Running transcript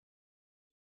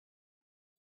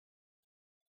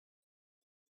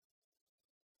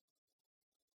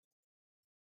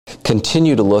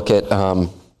continue to look at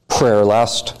prayer.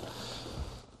 Last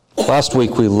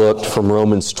week we looked from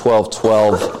Romans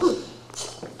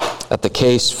 12:12 at the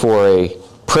case for a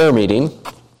prayer meeting.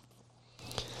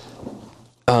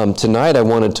 Tonight I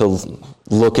wanted to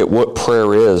look at what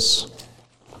prayer is.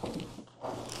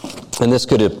 And this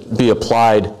could be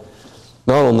applied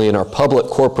not only in our public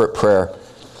corporate prayer,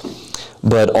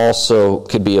 but also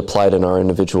could be applied in our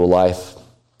individual life.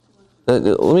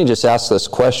 Let me just ask this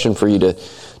question for you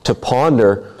to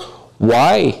ponder.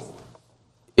 Why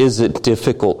is it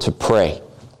difficult to pray?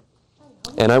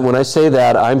 And when I say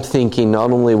that, I'm thinking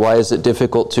not only why is it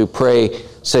difficult to pray,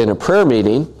 say in a prayer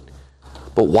meeting,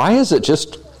 but why is it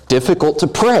just difficult to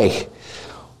pray?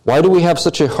 Why do we have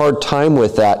such a hard time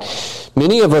with that?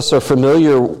 Many of us are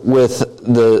familiar with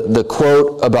the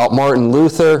quote about Martin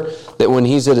Luther, that when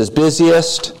he's at his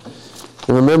busiest,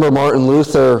 and remember Martin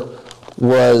Luther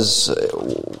was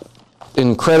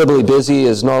incredibly busy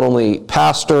as not only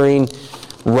pastoring,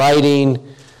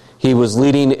 writing, he was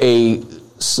leading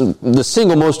the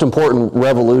single most important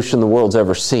revolution the world's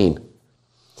ever seen.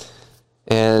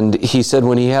 And he said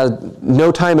when he had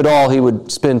no time at all, he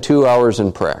would spend 2 hours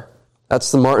in prayer. That's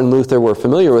the Martin Luther we're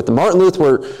familiar with. The Martin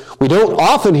Luther we don't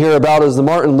often hear about is the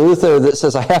Martin Luther that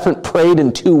says, I haven't prayed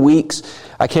in 2 weeks.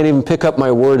 I can't even pick up my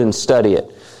word and study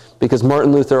it. Because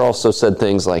Martin Luther also said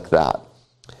things like that.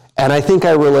 And I think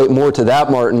I relate more to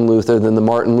that Martin Luther than the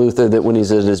Martin Luther that when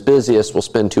he's at his busiest will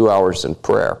spend 2 hours in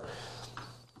prayer.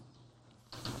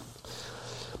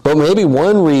 But maybe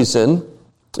one reason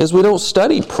is we don't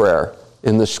study prayer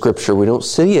in the Scripture. We don't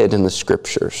see it in the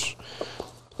Scriptures.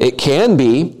 It can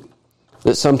be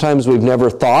that sometimes we've never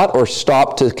thought or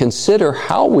stopped to consider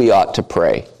how we ought to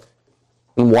pray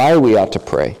and why we ought to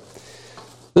pray.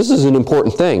 This is an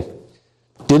important thing.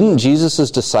 Didn't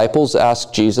Jesus' disciples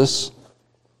ask Jesus,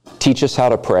 teach us how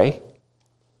to pray?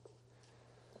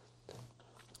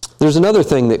 There's another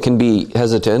thing that can be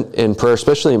hesitant in prayer,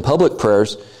 especially in public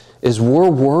prayers, is we're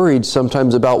worried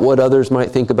sometimes about what others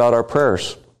might think about our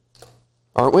prayers.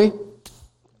 Aren't we?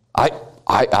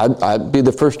 I'd be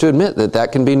the first to admit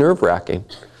that can be nerve-wracking.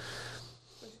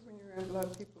 Especially when you're around a lot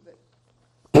of people that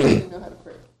don't know how to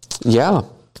pray. Yeah.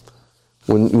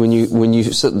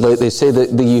 They say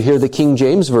that you hear the King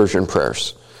James Version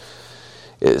prayers.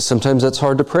 Sometimes that's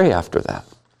hard to pray after that.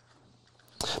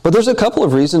 But there's a couple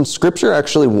of reasons. Scripture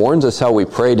actually warns us how we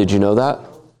pray. Did you know that?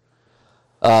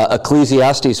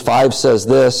 Ecclesiastes 5 says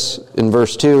this in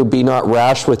verse 2, be not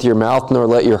rash with your mouth, nor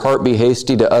let your heart be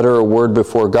hasty to utter a word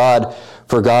before God,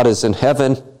 for God is in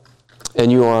heaven,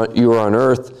 and you are on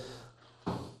earth.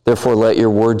 Therefore let your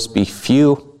words be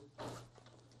few.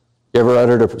 You ever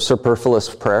uttered a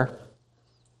superfluous prayer?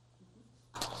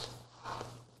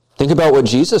 Think about what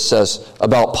Jesus says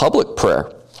about public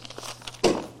prayer.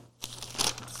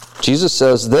 Jesus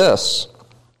says this,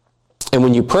 and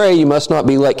when you pray, you must not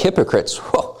be like hypocrites.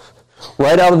 Whoa.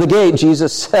 Right out of the gate,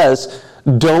 Jesus says,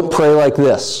 don't pray like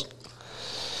this.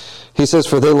 He says,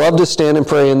 for they love to stand and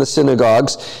pray in the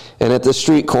synagogues and at the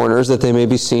street corners that they may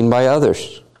be seen by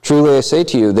others. Truly I say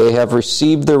to you, they have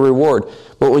received their reward.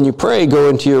 But when you pray, go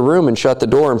into your room and shut the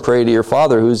door and pray to your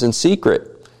Father who's in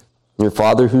secret. Your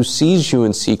Father who sees you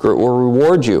in secret will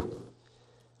reward you.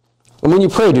 And when you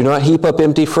pray, do not heap up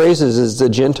empty phrases as the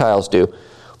Gentiles do,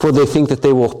 for they think that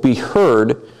they will be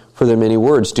heard for their many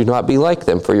words. Do not be like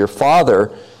them, for your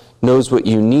Father knows what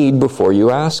you need before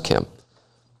you ask Him.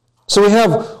 So we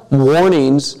have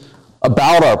warnings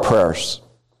about our prayers.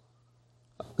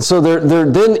 So there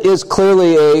then is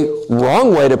clearly a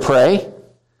wrong way to pray,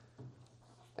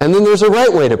 and then there's a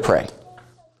right way to pray.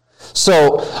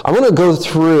 So I want to go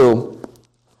through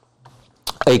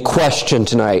a question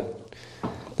tonight.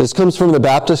 This comes from the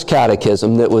Baptist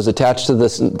Catechism that was attached to the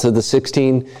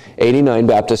 1689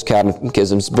 Baptist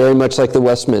Catechism. It's very much like the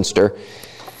Westminster.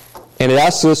 And it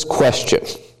asks this question.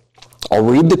 I'll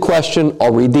read the question,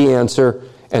 I'll read the answer,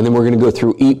 and then we're going to go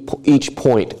through each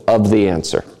point of the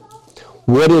answer.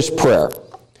 What is prayer?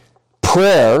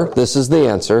 Prayer, this is the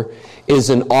answer,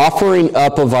 is an offering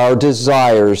up of our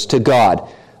desires to God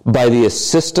by the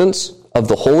assistance of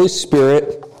the Holy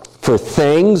Spirit for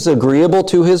things agreeable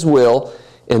to His will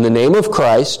in the name of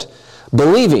Christ,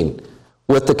 believing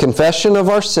with the confession of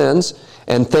our sins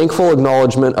and thankful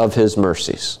acknowledgement of His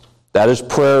mercies. That is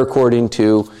prayer according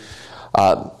to,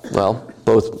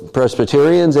 both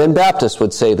Presbyterians and Baptists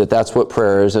would say that that's what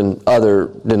prayer is, and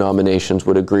other denominations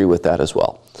would agree with that as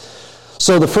well.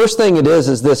 So the first thing it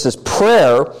is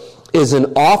prayer is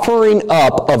an offering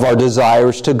up of our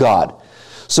desires to God.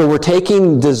 So we're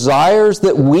taking desires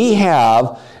that we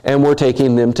have and we're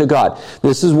taking them to God.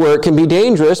 This is where it can be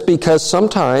dangerous because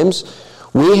sometimes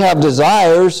we have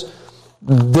desires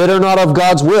that are not of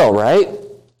God's will, right?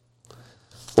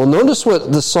 Well, notice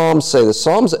what the Psalms say. The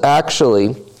Psalms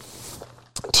actually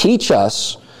teach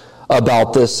us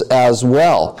about this as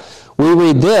well. We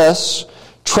read this,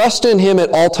 trust in him at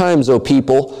all times, O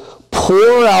people.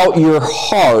 Pour out your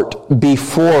heart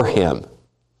before him.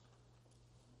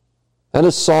 That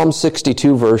is Psalm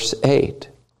 62, verse 8.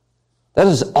 That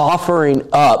is offering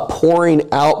up,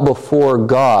 pouring out before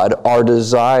God our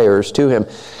desires to him.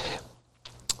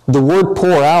 The word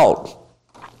pour out,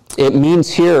 it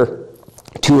means here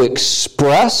to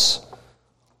express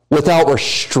without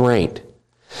restraint.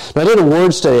 Now, I did a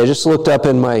word study. I just looked up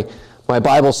in my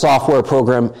Bible software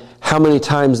program how many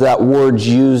times that word's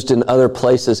used in other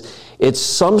places. It's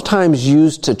sometimes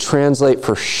used to translate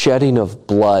for shedding of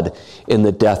blood in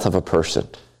the death of a person,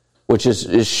 which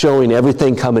is showing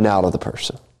everything coming out of the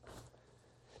person.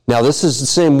 Now, this is the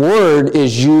same word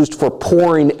is used for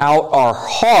pouring out our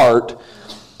heart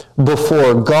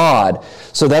before God.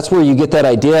 So that's where you get that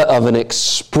idea of an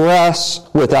express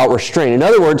without restraint. In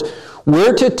other words,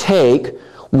 we're to take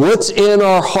what's in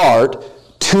our heart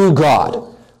to God.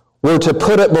 We're to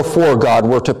put it before God.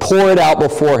 We're to pour it out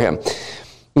before him.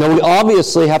 Now, we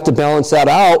obviously have to balance that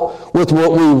out with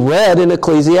what we read in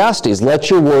Ecclesiastes. Let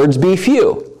your words be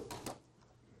few.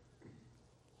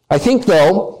 I think,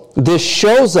 though, this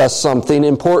shows us something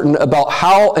important about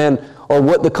how or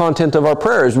what the content of our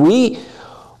prayers. We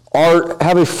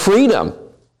have a freedom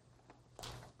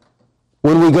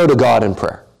when we go to God in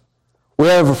prayer. We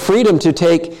have a freedom to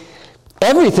take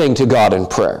everything to God in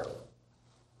prayer.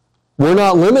 We're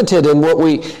not limited in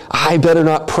I better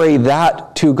not pray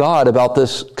that to God about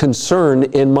this concern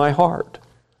in my heart.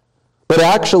 But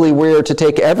actually, we're to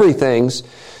take everything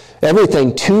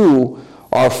to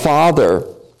our Father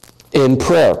in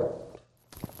prayer.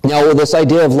 Now, with this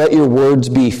idea of let your words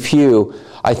be few,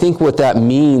 I think what that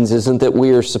means isn't that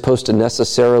we are supposed to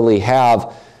necessarily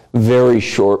have very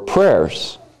short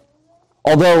prayers.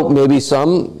 Although maybe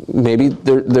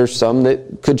there's some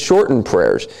that could shorten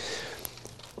prayers.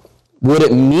 What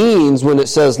it means when it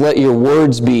says let your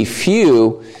words be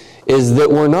few is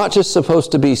that we're not just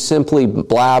supposed to be simply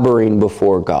blabbering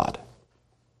before God.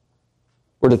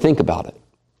 We're to think about it.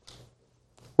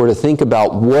 We're to think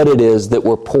about what it is that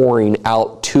we're pouring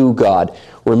out to God.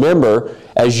 Remember,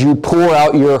 as you pour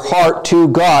out your heart to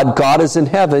God, God is in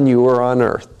heaven, you are on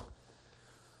earth.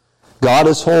 God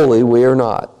is holy, we are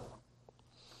not.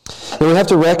 And we have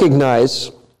to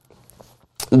recognize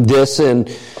this in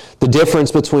the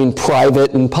difference between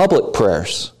private and public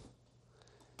prayers.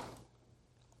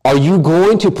 Are you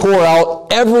going to pour out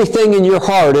everything in your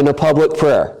heart in a public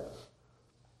prayer?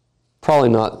 Probably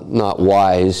not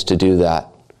wise to do that.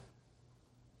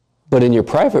 But in your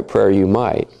private prayer, you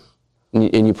might.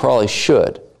 And you probably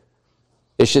should.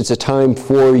 It's a time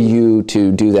for you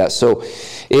to do that. So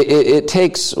it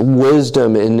takes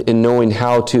wisdom in knowing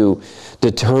how to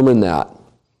determine that.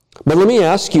 But let me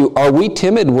ask you, are we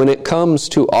timid when it comes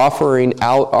to offering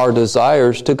out our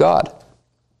desires to God?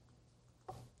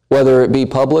 Whether it be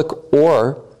public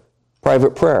or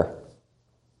private prayer.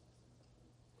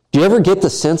 Do you ever get the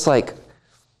sense like,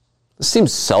 this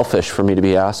seems selfish for me to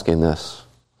be asking this?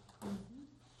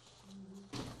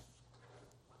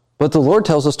 But the Lord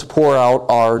tells us to pour out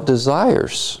our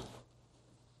desires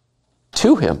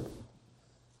to him.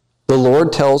 The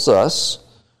Lord tells us,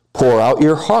 pour out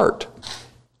your heart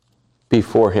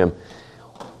before him.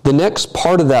 The next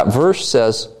part of that verse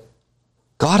says,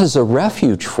 God is a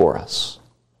refuge for us.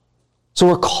 So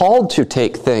we're called to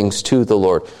take things to the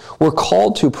Lord. We're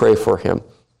called to pray for him.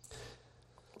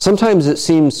 Sometimes it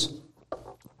seems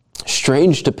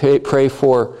strange to pray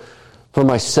for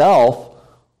myself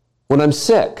when I'm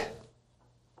sick.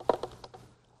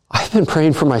 I've been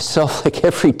praying for myself like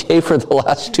every day for the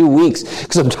last 2 weeks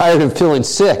because I'm tired of feeling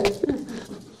sick.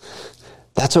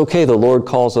 That's okay. The Lord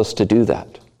calls us to do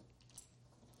that.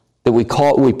 That we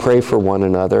pray for one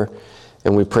another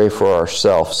and we pray for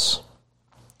ourselves.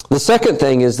 The second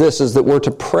thing is that we're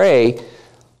to pray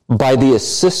by the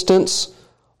assistance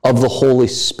of the Holy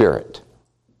Spirit.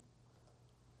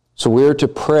 So we're to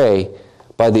pray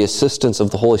by the assistance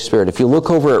of the Holy Spirit. If you look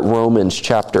over at Romans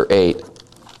chapter 8,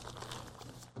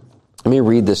 let me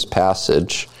read this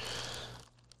passage.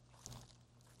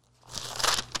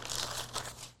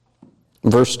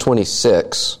 Verse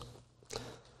 26.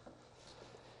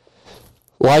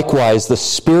 Likewise, the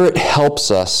Spirit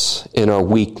helps us in our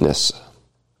weakness,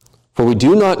 for we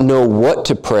do not know what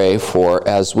to pray for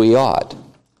as we ought.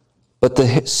 But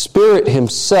the Spirit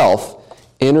himself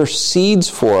intercedes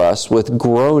for us with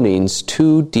groanings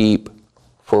too deep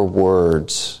for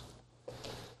words.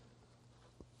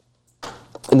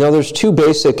 Now, there's two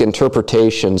basic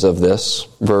interpretations of this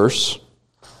verse.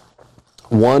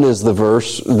 One is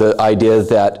the idea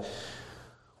that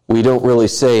we don't really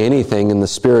say anything and the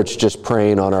Spirit's just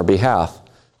praying on our behalf.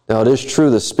 Now, it is true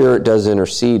the Spirit does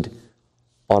intercede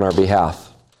on our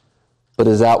behalf. But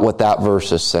is that what that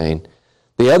verse is saying?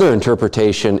 The other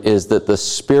interpretation is that the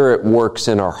Spirit works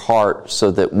in our heart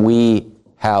so that we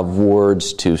have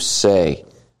words to say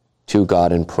to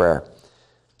God in prayer.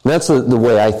 And that's the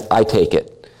way I take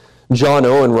it. John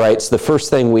Owen writes, the first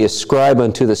thing we ascribe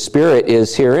unto the Spirit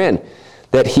is herein,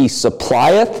 that he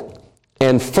supplieth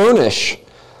and furnish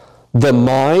the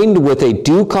mind with a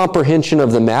due comprehension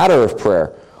of the matter of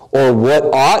prayer, or what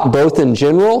ought, both in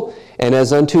general and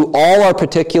as unto all our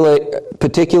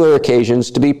particular occasions,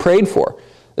 to be prayed for.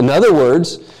 In other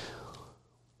words,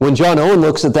 when John Owen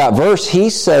looks at that verse, he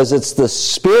says it's the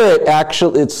Spirit,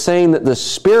 it's saying that the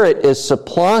Spirit is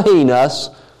supplying us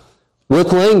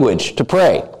with language to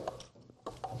pray.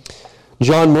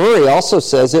 John Murray also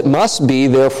says it must be,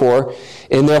 therefore,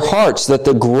 in their hearts that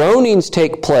the groanings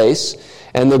take place,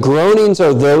 and the groanings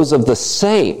are those of the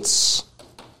saints.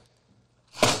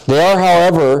 They are,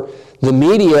 however, the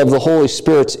media of the Holy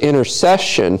Spirit's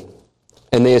intercession,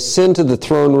 and they ascend to the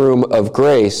throne room of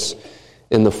grace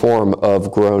in the form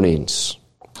of groanings.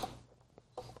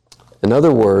 In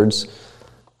other words,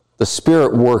 the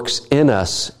Spirit works in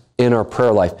us in our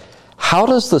prayer life. How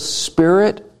does the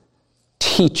Spirit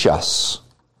teach us?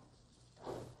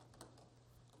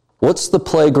 What's the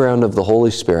playground of the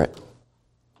Holy Spirit?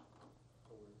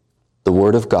 The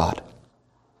Word of God.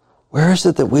 Where is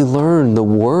it that we learn the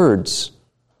words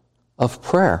of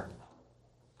prayer?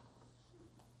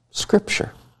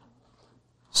 Scripture.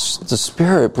 The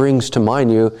Spirit brings to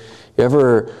mind, you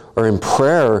ever are in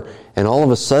prayer and all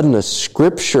of a sudden a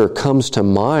scripture comes to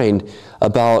mind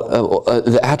about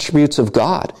the attributes of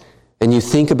God. And you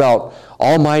think about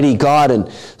Almighty God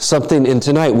and something, and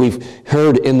tonight we've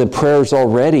heard in the prayers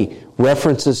already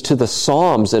references to the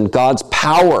Psalms and God's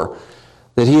power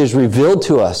that He has revealed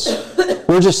to us.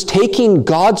 We're just taking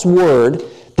God's Word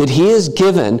that He has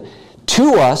given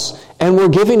to us and we're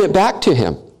giving it back to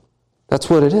Him. That's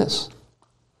what it is.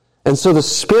 And so the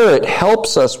Spirit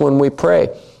helps us when we pray.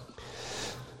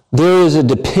 There is a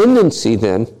dependency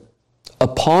then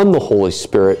upon the Holy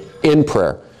Spirit in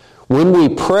prayer. When we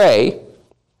pray,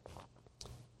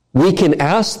 we can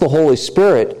ask the Holy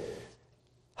Spirit,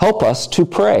 help us to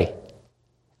pray.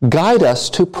 Guide us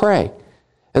to pray.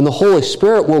 And the Holy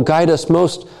Spirit will guide us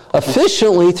most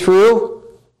efficiently through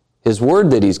His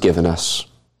Word that He's given us.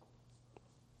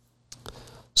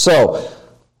 So,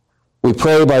 we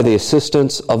pray by the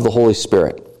assistance of the Holy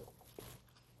Spirit.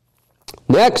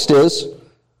 Next is,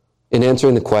 in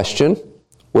answering the question,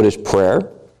 what is prayer?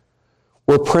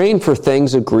 We're praying for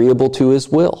things agreeable to His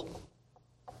will.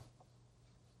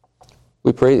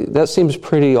 We pray, that seems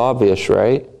pretty obvious,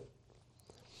 right?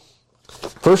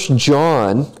 1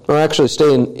 John, or actually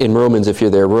stay in Romans if you're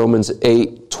there. Romans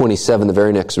 8:27, the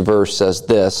very next verse says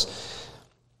this,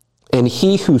 and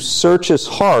He who searches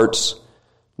hearts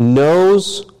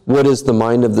knows what is the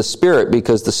mind of the Spirit,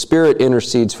 because the Spirit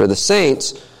intercedes for the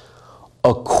saints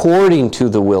according to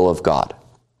the will of God.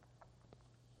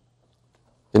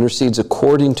 Intercedes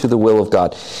according to the will of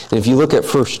God. And if you look at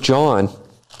 1 John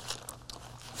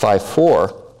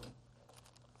 5:4,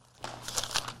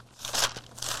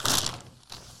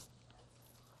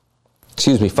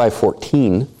 excuse me,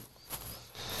 5:14,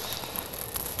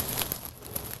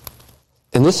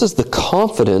 and this is the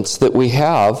confidence that we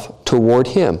have toward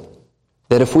Him,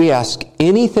 that if we ask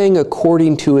anything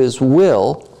according to His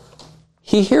will,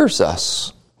 He hears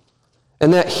us.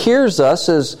 And that hears us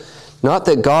is not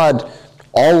that God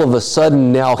all of a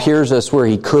sudden now hears us where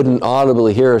He couldn't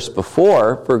audibly hear us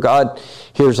before, for God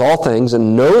hears all things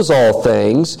and knows all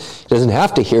things. He doesn't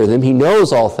have to hear them. He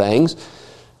knows all things.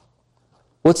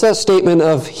 What's that statement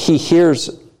of He hears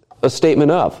a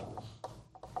statement of?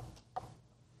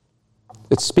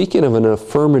 It's speaking of an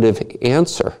affirmative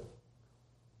answer.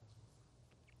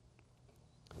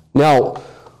 Now,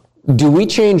 do we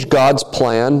change God's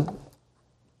plan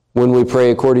when we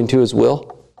pray according to His will?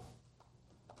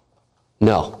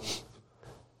 No,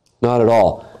 not at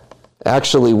all.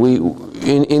 Actually,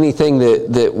 anything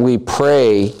that we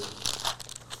pray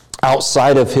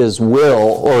outside of His will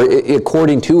or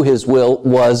according to His will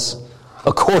was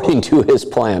according to His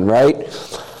plan, right?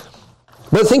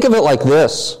 But think of it like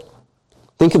this.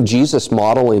 Think of Jesus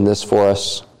modeling this for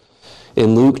us.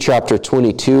 In Luke chapter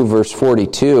 22, verse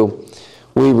 42,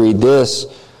 we read this,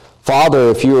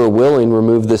 Father, if you are willing,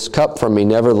 remove this cup from me.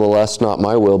 Nevertheless, not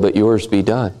my will, but yours be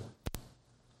done.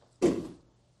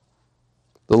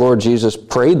 The Lord Jesus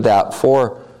prayed that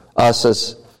for us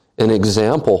as an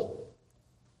example.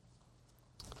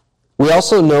 We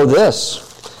also know this.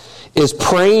 Is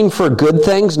praying for good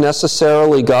things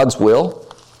necessarily God's will?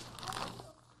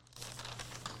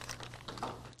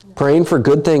 Praying for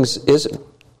good things isn't.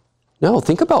 No,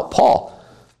 think about Paul.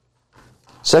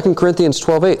 2 Corinthians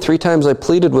 12:8, 3 times I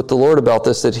pleaded with the Lord about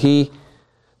this, that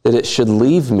it should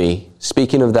leave me,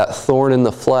 speaking of that thorn in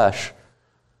the flesh.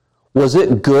 Was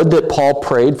it good that Paul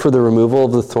prayed for the removal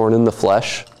of the thorn in the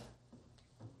flesh?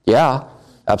 Yeah,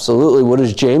 absolutely. What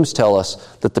does James tell us?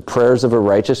 That the prayers of a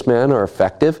righteous man are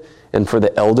effective, and for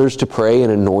the elders to pray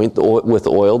and anoint with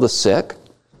oil the sick.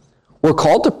 We're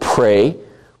called to pray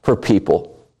for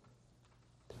people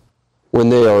when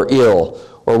they are ill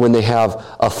or when they have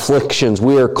afflictions.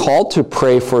 We are called to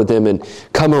pray for them and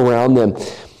come around them.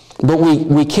 But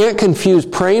we can't confuse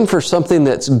praying for something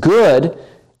that's good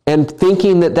and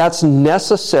thinking that that's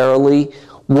necessarily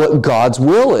what God's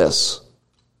will is.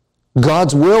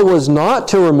 God's will was not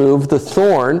to remove the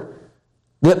thorn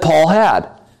that Paul had.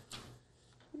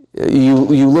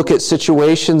 You look at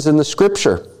situations in the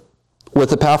Scripture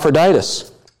with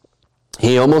Epaphroditus.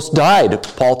 He almost died.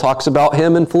 Paul talks about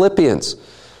him in Philippians.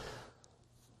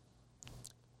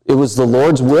 It was the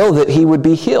Lord's will that he would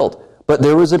be healed. But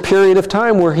there was a period of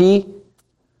time where he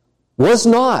was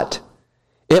not.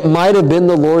 It might have been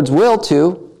the Lord's will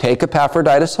to take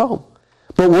Epaphroditus home.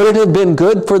 But would it have been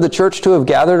good for the church to have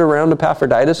gathered around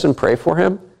Epaphroditus and pray for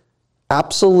him?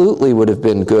 Absolutely would have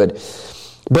been good.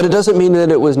 But it doesn't mean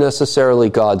that it was necessarily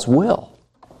God's will.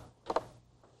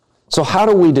 So how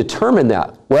do we determine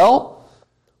that? Well,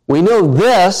 we know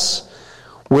this.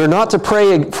 We're not to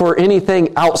pray for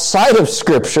anything outside of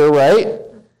Scripture, right?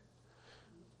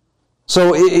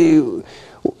 So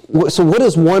what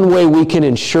is one way we can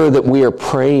ensure that we are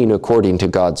praying according to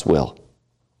God's will?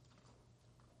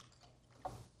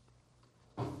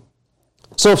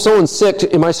 So if someone's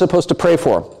sick, am I supposed to pray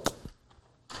for them?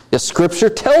 Yes, Scripture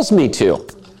tells me to.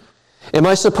 Am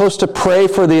I supposed to pray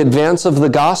for the advance of the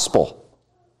gospel?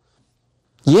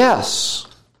 Yes.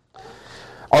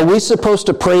 Are we supposed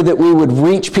to pray that we would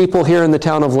reach people here in the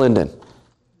town of Linden?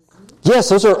 Yes,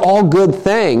 those are all good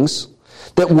things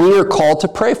that we are called to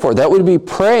pray for. That would be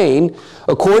praying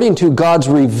according to God's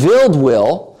revealed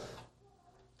will.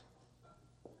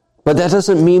 But that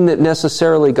doesn't mean that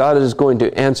necessarily God is going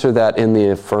to answer that in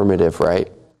the affirmative,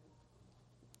 right?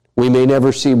 We may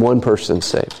never see one person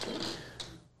saved.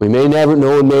 We may never,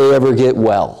 no one may ever get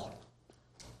well.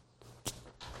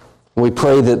 We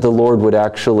pray that the Lord would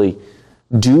actually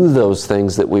do those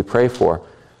things that we pray for,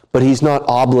 but He's not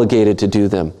obligated to do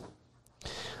them.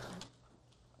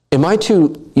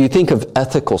 You think of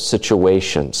ethical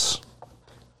situations.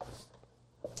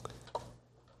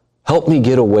 Help me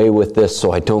get away with this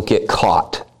so I don't get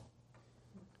caught.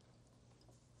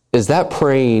 Is that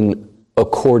praying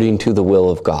according to the will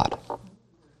of God?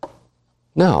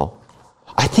 No.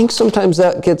 I think sometimes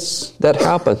that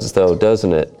happens though,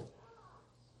 doesn't it?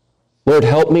 Lord,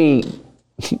 help me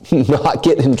not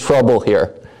get in trouble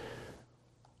here.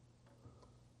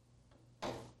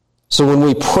 So when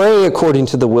we pray according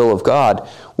to the will of God,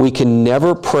 we can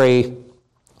never pray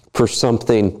for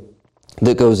something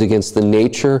that goes against the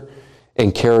nature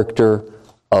and character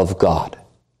of God.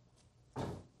 If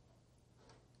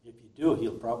you do,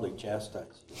 He'll probably chastise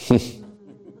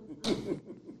you.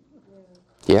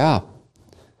 Yeah,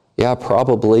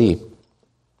 probably.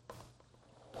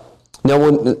 Now,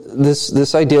 when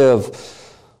this idea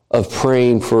of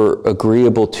praying for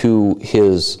agreeable to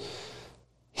His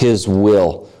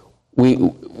will, we're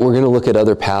going to look at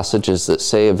other passages that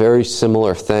say a very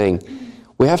similar thing.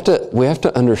 We have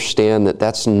to understand that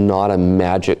that's not a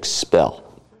magic spell.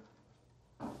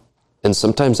 And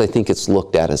sometimes I think it's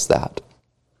looked at as that.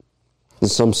 In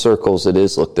some circles, it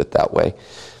is looked at that way.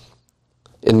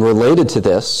 And related to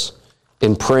this,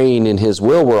 in praying in His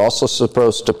will, we're also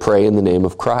supposed to pray in the name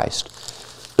of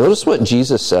Christ. Notice what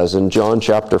Jesus says in John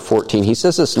chapter 14. He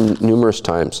says this numerous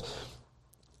times.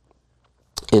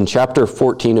 In chapter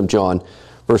 14 of John,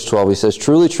 verse 12, He says,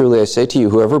 "Truly, truly, I say to you,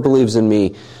 whoever believes in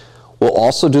me will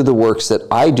also do the works that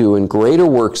I do, and greater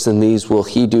works than these will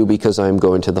he do, because I am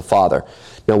going to the Father."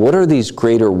 Now, what are these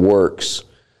greater works?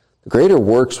 The greater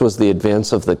works was the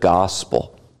advance of the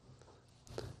gospel.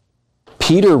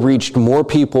 Peter reached more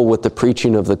people with the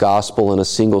preaching of the gospel in a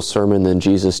single sermon than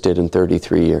Jesus did in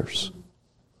 33 years.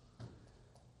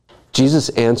 Jesus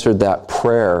answered that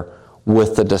prayer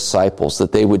with the disciples,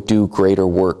 that they would do greater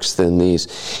works than these.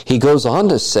 He goes on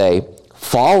to say,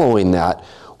 following that,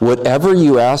 "Whatever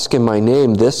you ask in my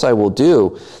name, this I will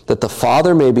do, that the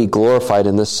Father may be glorified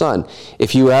in the Son.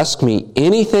 If you ask me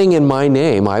anything in my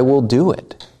name, I will do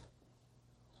it."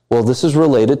 Well, this is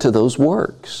related to those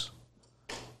works.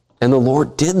 And the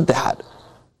Lord did that.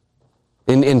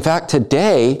 In fact,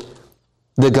 today,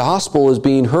 the gospel is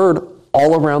being heard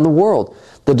all around the world.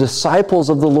 The disciples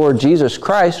of the Lord Jesus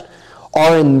Christ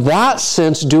are in that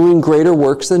sense doing greater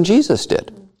works than Jesus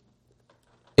did.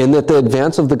 In that the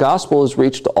advance of the gospel has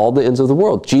reached all the ends of the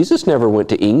world. Jesus never went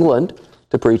to England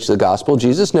to preach the gospel.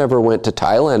 Jesus never went to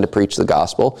Thailand to preach the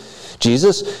gospel.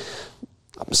 Jesus,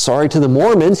 I'm sorry to the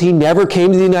Mormons, he never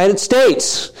came to the United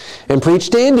States and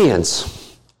preached to Indians.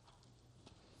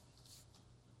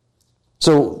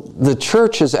 So the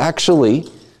church has actually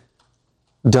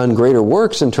done greater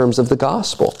works in terms of the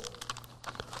gospel.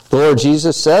 The Lord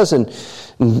Jesus says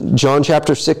in John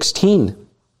chapter 16,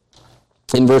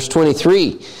 in verse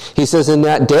 23, he says, "In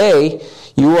that day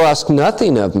you will ask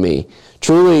nothing of me.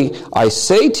 Truly I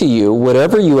say to you,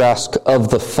 whatever you ask of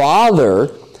the Father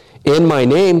in my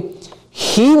name,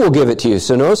 he will give it to you."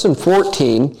 So notice in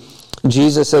 14,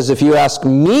 Jesus says, "If you ask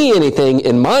me anything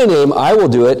in my name, I will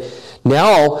do it."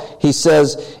 Now he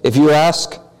says, if you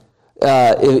ask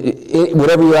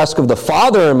whatever you ask of the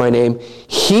Father in my name,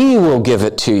 he will give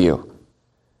it to you.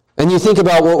 And you think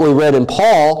about what we read in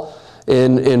Paul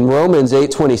in Romans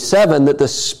 8:27, that the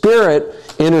Spirit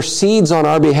intercedes on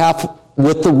our behalf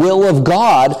with the will of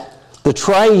God. The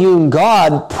triune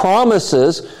God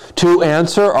promises to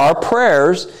answer our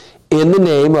prayers in the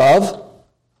name of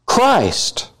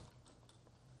Christ.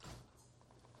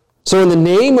 So in the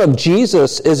name of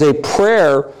Jesus is a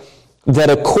prayer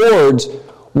that accords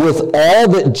with all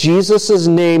that Jesus'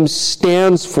 name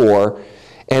stands for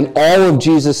and all of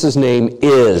Jesus' name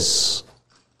is.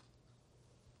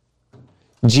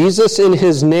 Jesus in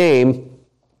his name,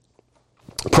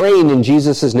 praying in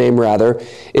Jesus' name rather,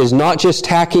 is not just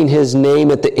tacking his name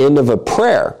at the end of a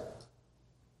prayer.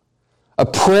 A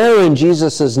prayer in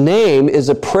Jesus' name is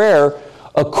a prayer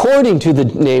according to the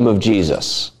name of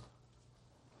Jesus.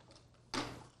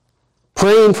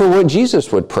 Praying for what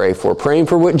Jesus would pray for, praying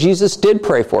for what Jesus did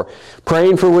pray for,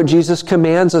 praying for what Jesus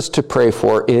commands us to pray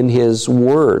for in his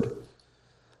word.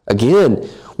 Again,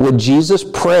 would Jesus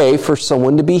pray for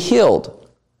someone to be healed?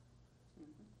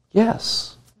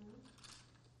 Yes.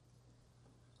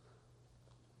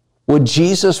 Would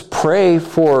Jesus pray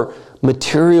for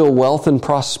material wealth and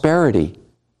prosperity?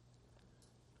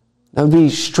 That would be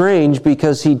strange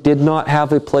because he did not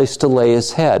have a place to lay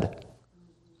his head.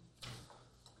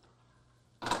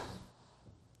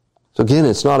 So again,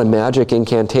 it's not a magic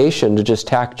incantation to just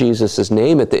tack Jesus'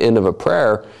 name at the end of a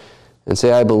prayer and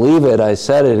say, I believe it, I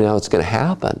said it, and now it's going to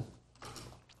happen.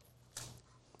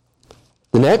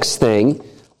 The next thing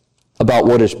about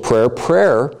what is prayer,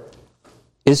 prayer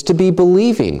is to be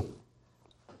believing.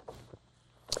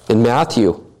 In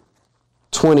Matthew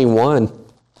 21,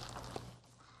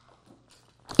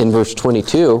 in verse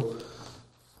 22,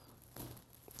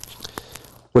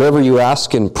 whatever you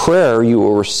ask in prayer, you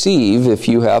will receive if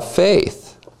you have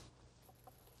faith.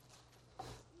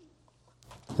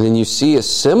 And then you see a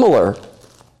similar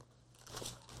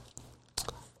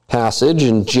passage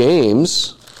in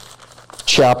James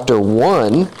chapter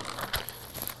 1,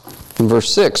 in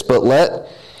verse 6. But let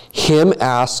him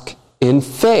ask in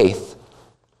faith,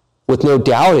 with no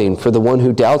doubting, for the one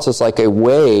who doubts is like a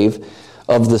wave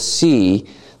of the sea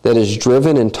that is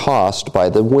driven and tossed by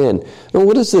the wind. And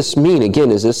what does this mean? Again,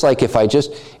 is this like if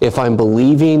I'm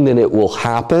believing, then it will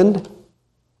happen?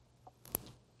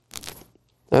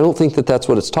 I don't think that that's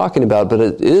what it's talking about, but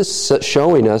it is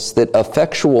showing us that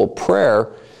effectual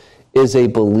prayer is a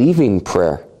believing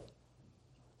prayer.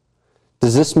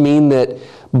 Does this mean that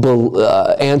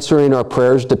answering our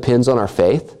prayers depends on our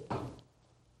faith?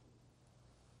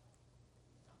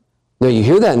 Now, you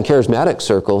hear that in charismatic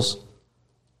circles,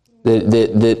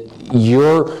 that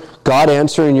your God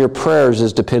answering your prayers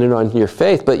is dependent on your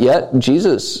faith, but yet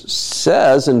Jesus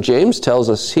says, and James tells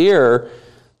us here,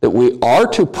 that we are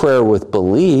to pray with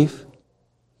belief.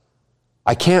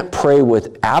 I can't pray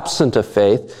with absent of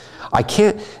faith. I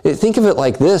can't, think of it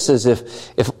like this, as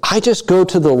if I just go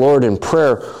to the Lord in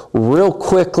prayer real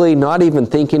quickly, not even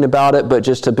thinking about it, but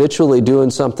just habitually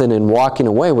doing something and walking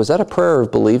away. Was that a prayer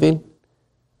of believing?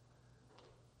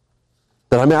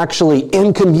 That I'm actually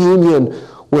in communion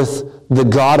with the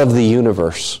God of the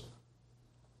universe.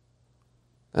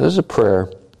 That is a prayer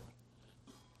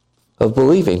of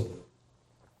believing.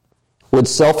 Would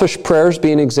selfish prayers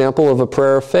be an example of a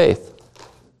prayer of faith?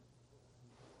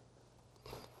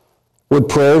 Would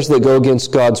prayers that go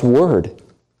against God's word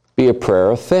be a prayer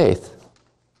of faith?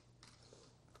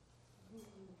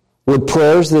 Would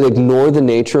prayers that ignore the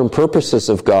nature and purposes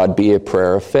of God be a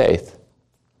prayer of faith?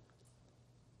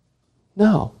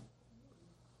 No.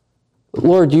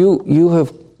 Lord, you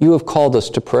have you have called us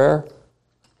to prayer,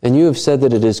 and you have said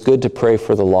that it is good to pray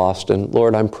for the lost. And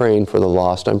Lord, I'm praying for the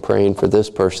lost. I'm praying for this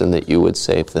person that you would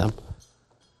save them.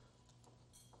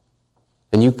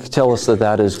 And you tell us that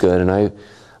that is good. And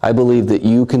I believe that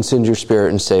you can send your Spirit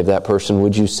and save that person.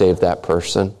 Would you save that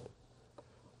person?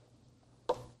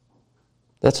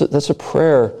 That's a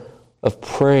prayer of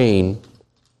praying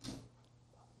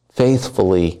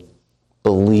faithfully,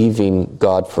 believing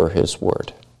God for His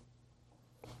word.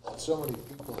 So many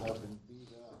people have been beat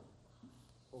up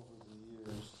over the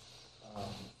years,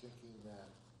 thinking that,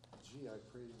 gee, I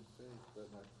prayed in faith,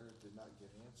 but my prayer did not get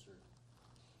answered.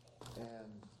 And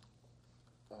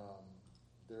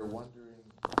they're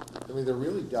wondering, they're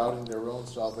really doubting their own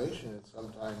salvation and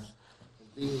sometimes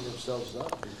beating themselves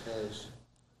up because,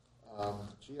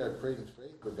 gee, I prayed in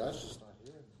faith, but God's just not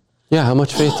hearing me. Yeah, how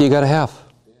much faith do you got to have?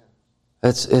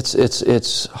 Yeah.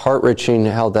 It's heart-wrenching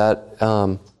how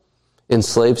that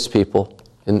enslaves people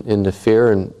into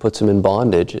fear and puts them in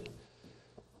bondage.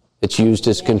 It's used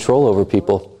as control over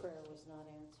people. Prayer was not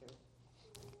answered.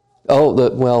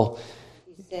 Oh,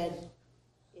 He said,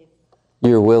 if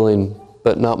you're willing,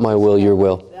 but not my will, your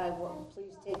will.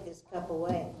 please take this cup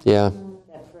away. Yeah.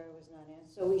 That prayer was not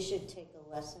answered. So we should take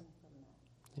a lesson from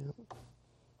that.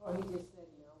 Or he just said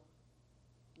no.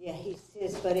 Yeah, he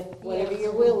says, but if whatever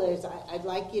your will is, I'd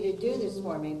like you to do this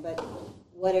for me, but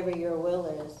whatever your will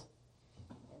is.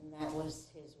 And that was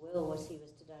his will, was he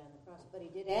was to die on the cross. But he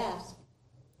did ask.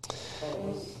 But it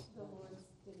was, The Lord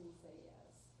didn't say yes.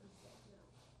 He said no.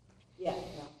 yeah,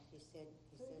 no, he said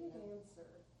So he did no. answer,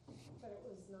 but it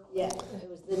was not. Yeah, it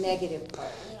was the negative part.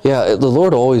 Yeah, the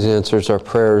Lord always answers our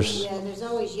prayers. Yeah, there's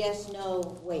always yes,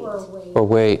 no, wait. Or wait. Or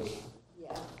wait.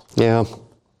 Yeah. Yeah.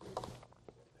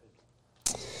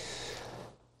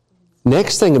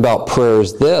 Next thing about prayer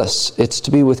is this. It's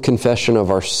to be with confession of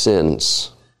our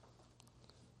sins.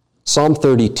 Psalm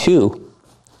 32,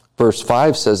 verse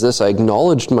 5 says this, I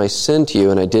acknowledged my sin to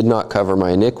you, and I did not cover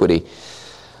my iniquity.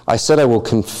 I said, I will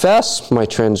confess my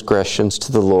transgressions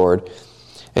to the Lord,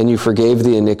 and you forgave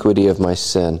the iniquity of my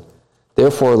sin.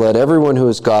 Therefore, let everyone who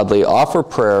is godly offer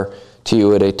prayer to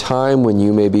you at a time when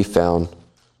you may be found.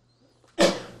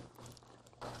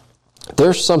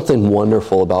 There's something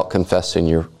wonderful about confessing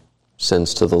your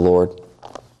sins to the Lord.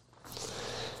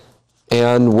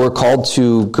 And we're called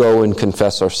to go and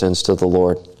confess our sins to the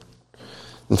Lord.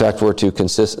 In fact, we're to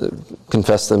confess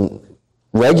them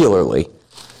regularly.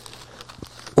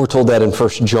 We're told that in 1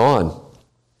 John,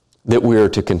 that we are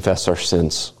to confess our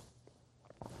sins.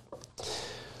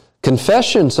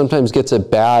 Confession sometimes gets a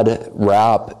bad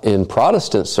rap in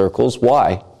Protestant circles.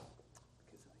 Why?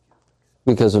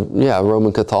 Because of,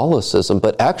 Roman Catholicism.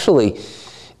 But actually,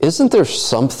 isn't there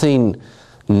something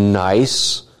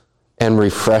nice and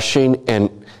refreshing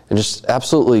and just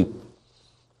absolutely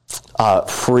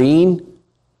freeing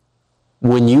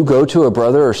when you go to a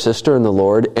brother or sister in the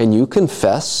Lord and you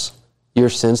confess your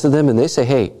sins to them and they say,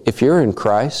 hey, if you're in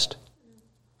Christ,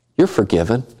 you're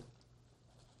forgiven.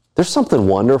 There's something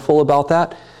wonderful about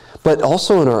that. But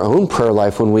also in our own prayer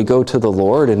life, when we go to the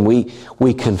Lord and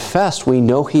we confess, we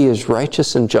know He is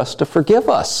righteous and just to forgive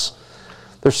us.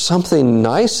 There's something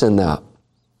nice in that.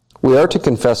 We are to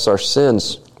confess our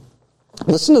sins.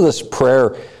 Listen to this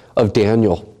prayer of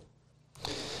Daniel.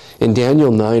 In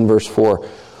Daniel 9, verse 4,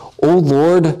 O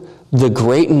Lord, the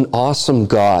great and awesome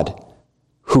God,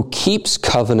 who keeps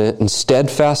covenant and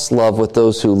steadfast love with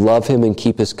those who love Him and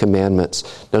keep His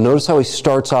commandments. Now notice how he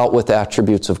starts out with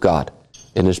attributes of God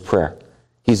in his prayer.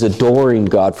 He's adoring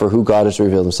God for who God has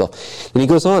revealed Himself. And he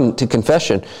goes on to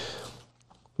confession.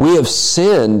 We have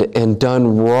sinned and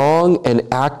done wrong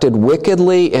and acted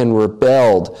wickedly and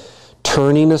rebelled,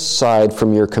 turning aside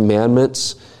from your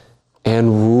commandments and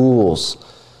rules.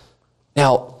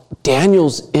 Now,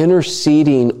 Daniel's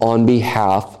interceding on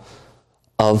behalf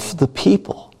of the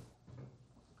people.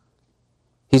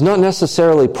 He's not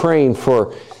necessarily praying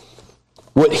for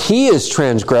what he has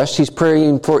transgressed. He's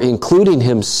praying for, including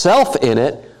himself in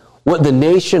it, what the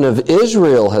nation of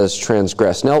Israel has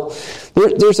transgressed. Now,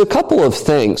 there's a couple of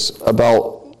things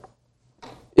about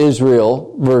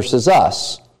Israel versus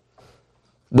us.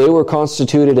 They were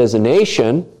constituted as a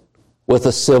nation with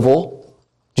a civil,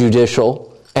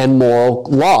 judicial, and moral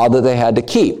law that they had to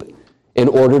keep in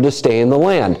order to stay in the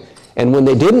land. And when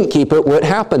they didn't keep it, what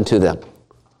happened to them?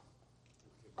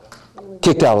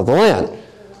 Kicked out of the land.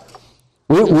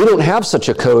 We don't have such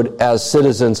a code as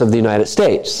citizens of the United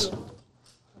States.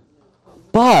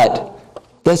 But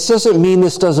this doesn't mean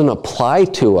this doesn't apply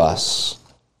to us.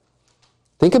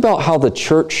 Think about how the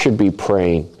church should be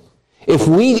praying. If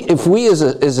we as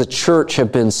a church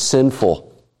have been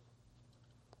sinful,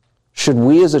 should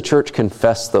we as a church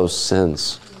confess those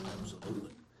sins?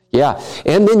 Yeah,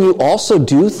 and then you also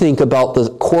do think about the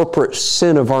corporate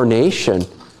sin of our nation.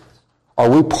 Are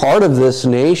we part of this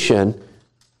nation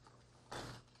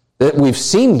that we've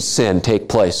seen sin take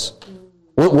place?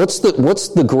 What's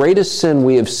the greatest sin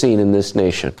we have seen in this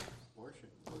nation?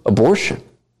 Abortion.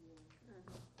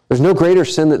 There's no greater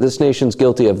sin that this nation's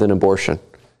guilty of than abortion.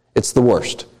 It's the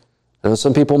worst. I know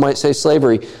some people might say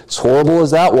slavery. As horrible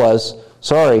as that was,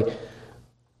 sorry,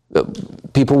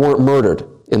 people weren't murdered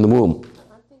in the womb.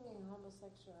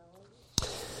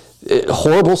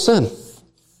 Horrible sin.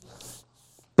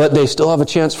 But they still have a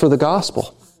chance for the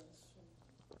gospel.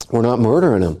 We're not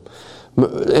murdering them.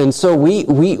 And so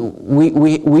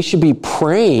we should be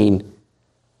praying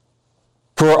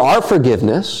for our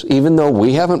forgiveness, even though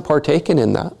we haven't partaken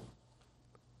in that.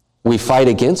 We fight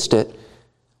against it.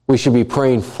 We should be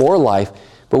praying for life,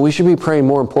 but we should be praying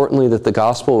more importantly that the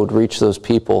gospel would reach those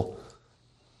people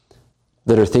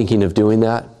that are thinking of doing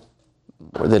that,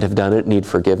 or that have done it, need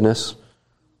forgiveness,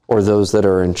 or those that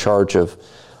are in charge of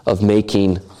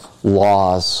making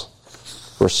laws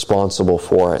responsible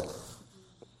for it.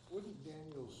 Wouldn't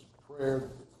Daniel's prayer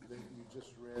that you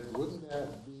just read, wouldn't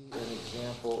that be an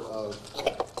example of,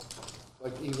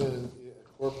 like even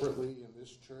corporately in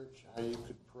this church, how you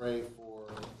could pray for,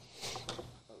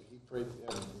 he prayed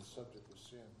on the subject of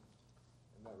sin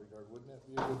in that regard. Wouldn't that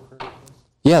be a good prayer?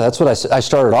 Yeah, that's what I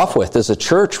started off with. As a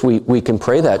church, we can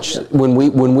pray that. When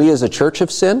we as a church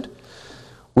have sinned,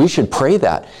 we should pray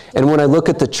that. And when I look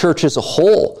at the church as a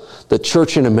whole, the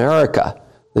church in America,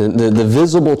 the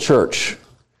visible church,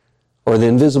 or the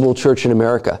invisible church in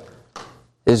America,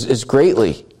 is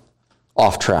greatly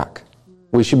off track.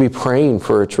 We should be praying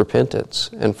for its repentance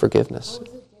and forgiveness.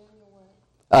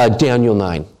 Daniel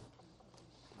 9.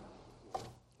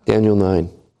 Daniel 9.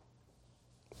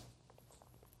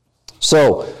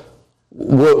 So,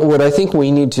 what I think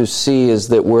we need to see is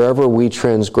that wherever we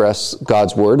transgress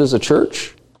God's word as a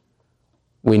church,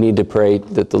 we need to pray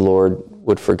that the Lord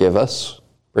would forgive us,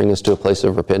 bring us to a place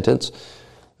of repentance.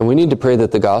 And we need to pray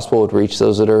that the gospel would reach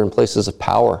those that are in places of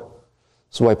power.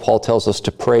 That's why Paul tells us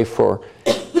to pray for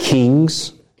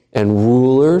kings and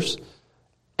rulers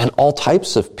and all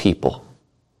types of people.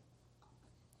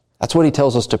 That's what he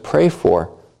tells us to pray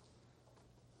for,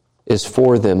 is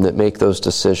for them that make those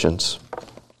decisions.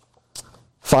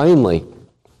 Finally,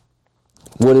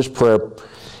 what is prayer?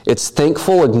 It's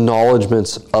thankful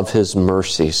acknowledgments of his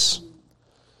mercies.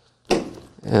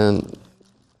 And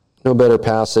no better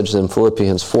passage than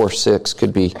Philippians 4:6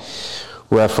 could be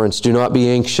referenced. Do not be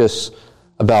anxious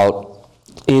about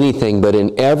anything, but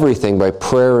in everything by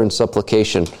prayer and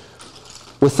supplication.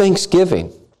 With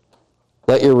thanksgiving,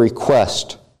 let your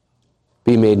request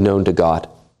be made known to God.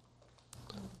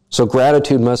 So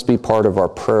gratitude must be part of our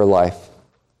prayer life.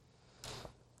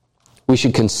 We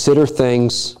should consider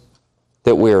things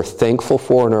that we are thankful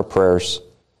for in our prayers,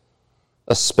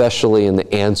 especially in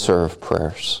the answer of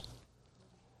prayers.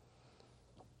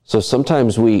 So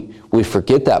sometimes we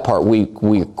forget that part.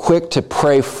 We're quick to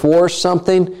pray for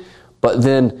something, but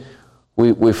then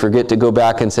we forget to go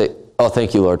back and say, oh,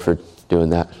 thank you, Lord, for doing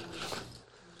that.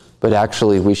 But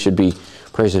actually, we should be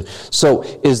praising. So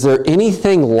is there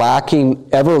anything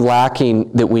ever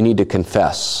lacking that we need to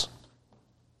confess?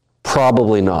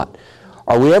 Probably not.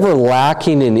 Are we ever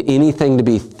lacking in anything to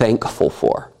be thankful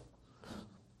for?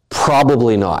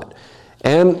 Probably not.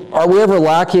 And are we ever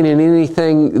lacking in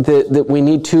anything that we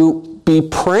need to be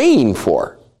praying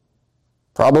for?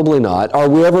 Probably not. Are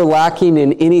we ever lacking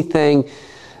in anything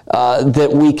that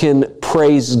we can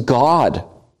praise God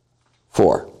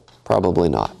for? Probably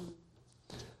not.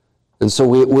 And so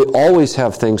we always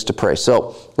have things to pray.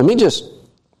 So let me just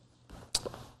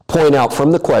point out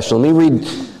from the question. Let me read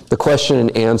the question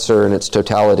and answer in its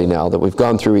totality now that we've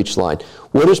gone through each line.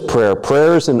 What is prayer?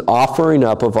 Prayer is an offering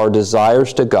up of our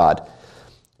desires to God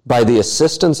by the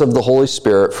assistance of the Holy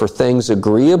Spirit for things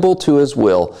agreeable to His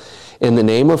will in the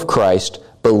name of Christ,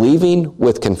 believing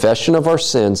with confession of our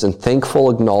sins and thankful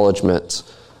acknowledgments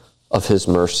of His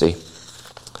mercy.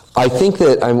 I think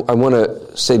that I want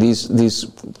to say these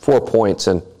 4 points,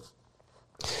 and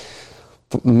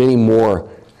many more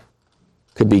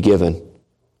could be given.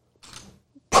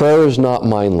 Prayer is not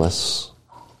mindless.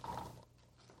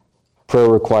 Prayer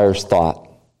requires thought.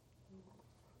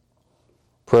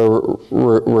 Prayer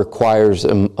requires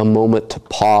a moment to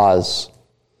pause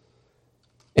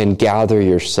and gather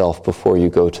yourself before you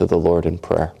go to the Lord in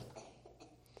prayer.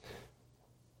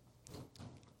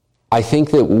 I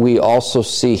think that we also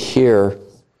see here,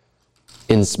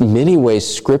 in many ways,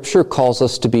 Scripture calls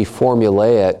us to be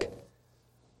formulaic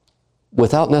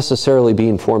without necessarily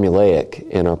being formulaic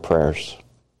in our prayers.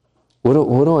 What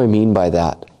do I mean by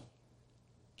that?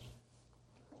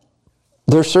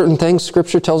 there are certain things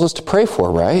Scripture tells us to pray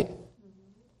for, right?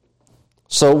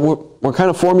 So we're kind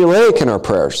of formulaic in our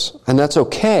prayers, and that's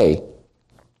okay.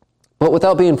 But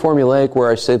without being formulaic where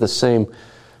I say the same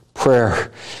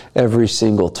prayer every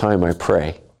single time I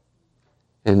pray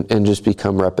and just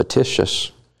become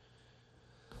repetitious.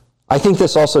 I think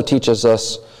this also teaches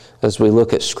us, as we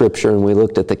look at Scripture and we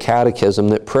looked at the Catechism,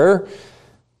 that prayer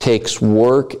takes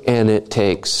work and it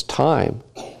takes time.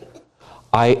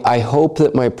 I hope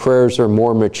that my prayers are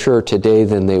more mature today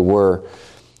than they were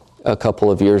a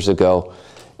couple of years ago.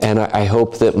 And I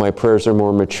hope that my prayers are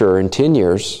more mature in 10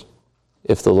 years,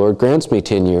 if the Lord grants me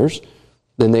 10 years,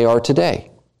 than they are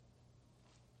today.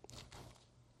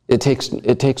 It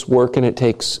takes work and it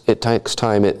takes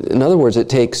time. In other words, it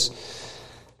takes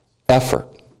effort.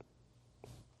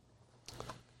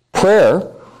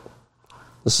 Prayer,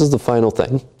 this is the final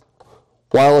thing,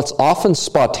 while it's often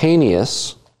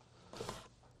spontaneous,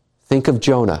 think of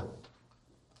Jonah.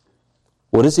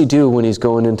 What does he do when he's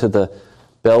going into the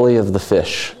belly of the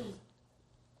fish?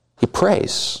 He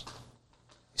prays.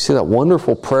 You see that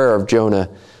wonderful prayer of Jonah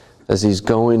as he's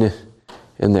going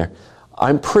in there.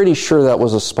 I'm pretty sure that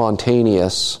was a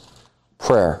spontaneous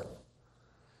prayer.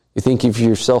 You think of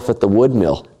yourself at the wood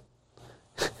mill,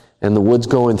 and the wood's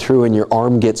going through and your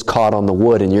arm gets caught on the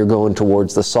wood and you're going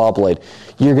towards the saw blade.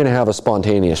 You're going to have a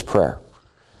spontaneous prayer.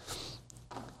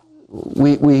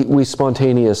 We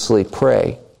spontaneously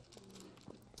pray.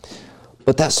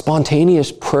 But that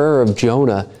spontaneous prayer of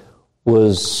Jonah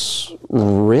was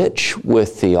rich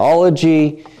with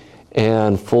theology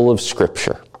and full of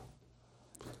Scripture.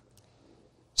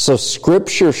 So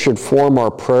Scripture should form our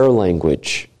prayer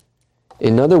language.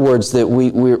 In other words, that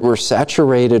we're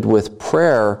saturated with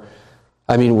prayer,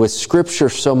 with Scripture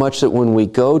so much that when we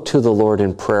go to the Lord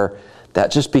in prayer,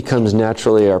 that just becomes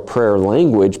naturally our prayer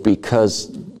language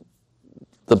because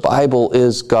the Bible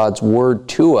is God's Word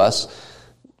to us,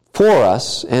 for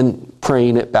us, and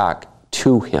praying it back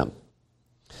to Him.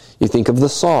 You think of the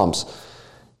Psalms.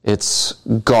 It's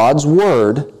God's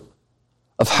Word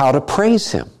of how to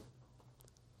praise Him,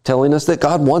 telling us that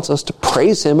God wants us to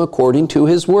praise Him according to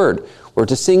His Word. We're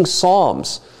to sing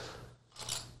psalms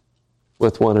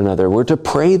with one another. We're to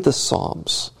pray the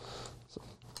psalms.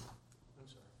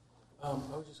 I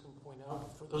was just going to point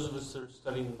out, for those of us that are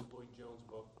studying Lloyd Jones'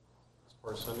 book as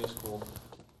part of Sunday school,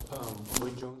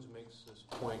 Lloyd Jones makes this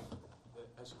point that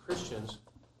as Christians,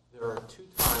 there are two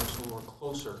times when we're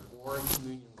closer, more in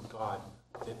communion with God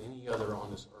than any other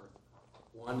on this earth.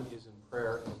 One is in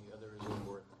prayer, and the other is when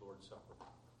we're at the Lord's Supper.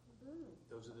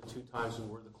 Those are the two times when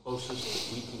we're the closest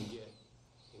that we can get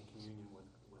in communion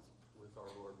with our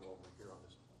Lord while we're here on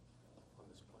this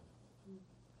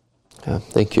planet.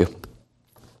 Yeah, thank you.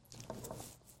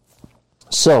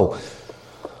 So,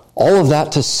 all of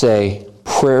that to say,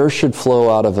 prayer should flow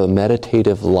out of a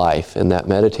meditative life, and that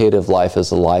meditative life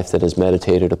is a life that is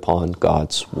meditated upon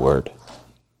God's Word.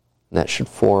 And that should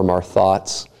form our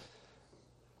thoughts.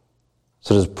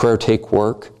 So does prayer take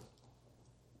work?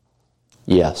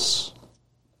 Yes.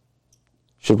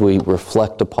 Should we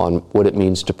reflect upon what it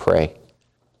means to pray?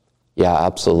 Yeah,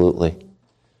 absolutely.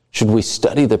 Should we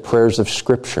study the prayers of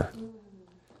Scripture?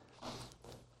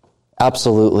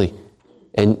 Absolutely.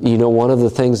 And one of the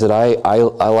things that I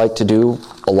like to do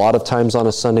a lot of times on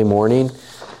a Sunday morning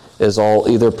is I'll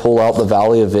either pull out the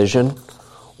Valley of Vision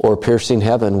or Piercing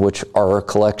Heaven, which are a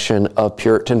collection of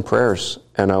Puritan prayers,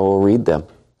 and I will read them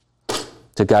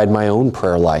to guide my own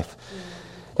prayer life.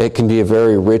 It can be a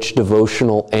very rich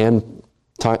devotional and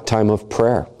time of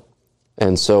prayer.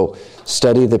 And so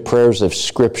study the prayers of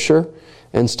Scripture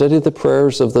and study the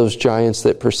prayers of those giants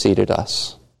that preceded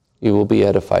us. You will be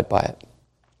edified by it.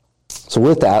 So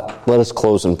with that, let us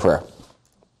close in prayer.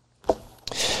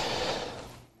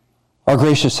 Our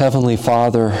gracious Heavenly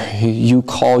Father, you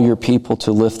call your people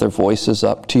to lift their voices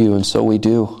up to you, and so we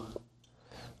do.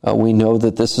 We know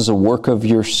that this is a work of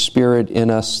your Spirit in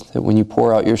us, that when you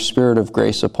pour out your Spirit of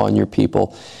grace upon your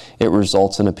people, it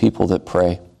results in a people that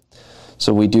pray.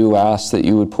 So we do ask that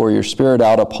you would pour your Spirit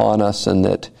out upon us and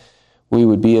that we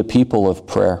would be a people of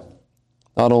prayer,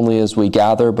 not only as we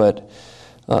gather, but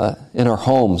in our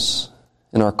homes,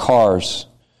 in our cars,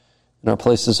 in our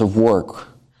places of work,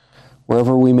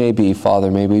 wherever we may be,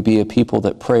 Father, may we be a people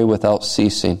that pray without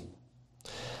ceasing.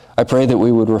 I pray that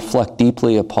we would reflect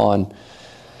deeply upon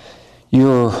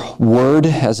your word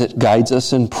as it guides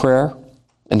us in prayer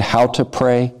and how to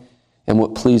pray and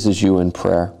what pleases you in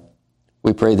prayer.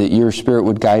 We pray that your Spirit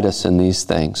would guide us in these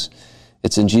things.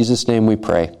 It's in Jesus' name we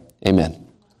pray. Amen.